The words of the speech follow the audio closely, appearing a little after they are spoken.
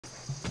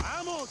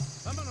Vamos!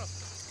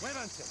 Vámonos!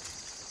 Muévanse!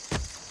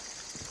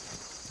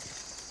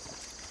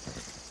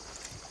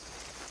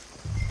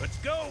 Let's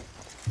go!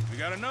 We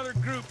got another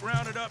group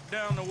rounded up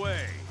down the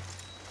way.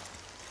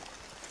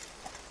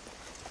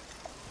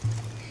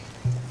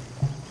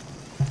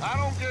 I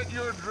don't get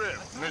your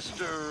drift,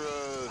 Mr.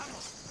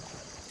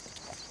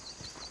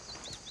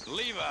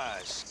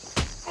 Levi's.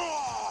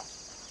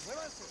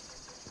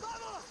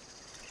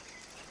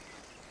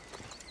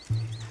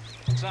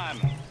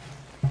 Simon,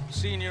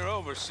 senior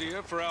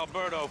overseer for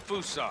Alberto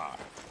Fusar.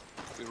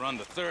 We run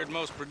the third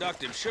most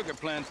productive sugar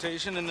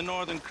plantation in the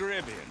Northern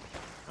Caribbean.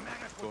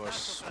 Of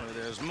course, where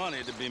there's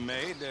money to be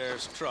made,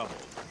 there's trouble.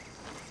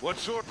 What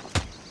sort?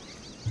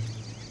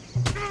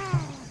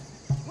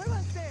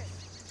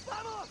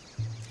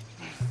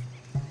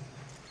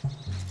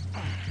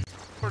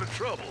 Sort of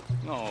trouble?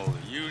 Oh,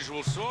 the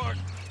usual sort.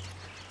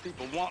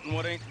 People wanting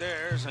what ain't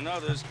theirs and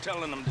others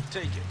telling them to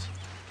take it.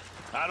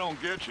 I don't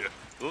get you.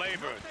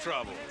 Labor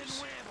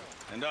troubles.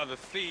 And other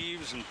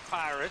thieves and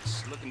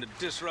pirates looking to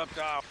disrupt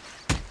our...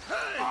 Hey!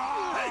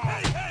 Hey,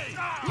 hey, hey!